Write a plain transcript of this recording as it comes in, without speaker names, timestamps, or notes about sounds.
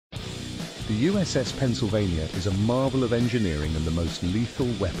The USS Pennsylvania is a marvel of engineering and the most lethal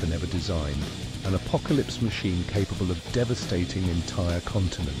weapon ever designed, an apocalypse machine capable of devastating entire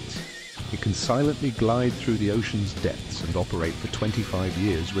continents. It can silently glide through the ocean's depths and operate for 25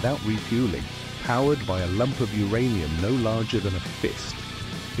 years without refueling, powered by a lump of uranium no larger than a fist.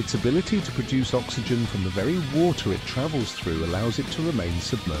 Its ability to produce oxygen from the very water it travels through allows it to remain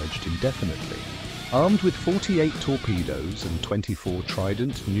submerged indefinitely. Armed with 48 torpedoes and 24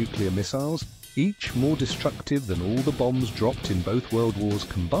 Trident nuclear missiles, each more destructive than all the bombs dropped in both world wars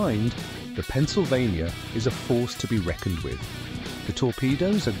combined, the Pennsylvania is a force to be reckoned with. The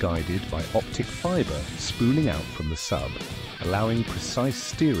torpedoes are guided by optic fiber spooling out from the sub, allowing precise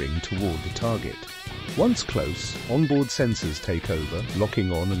steering toward the target. Once close, onboard sensors take over,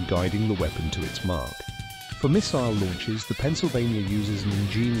 locking on and guiding the weapon to its mark. For missile launches, the Pennsylvania uses an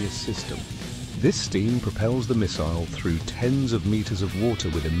ingenious system. This steam propels the missile through tens of meters of water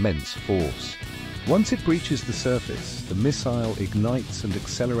with immense force. Once it breaches the surface, the missile ignites and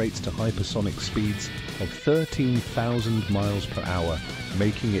accelerates to hypersonic speeds of 13,000 miles per hour,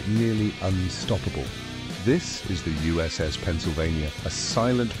 making it nearly unstoppable. This is the USS Pennsylvania, a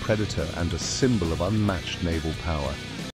silent predator and a symbol of unmatched naval power.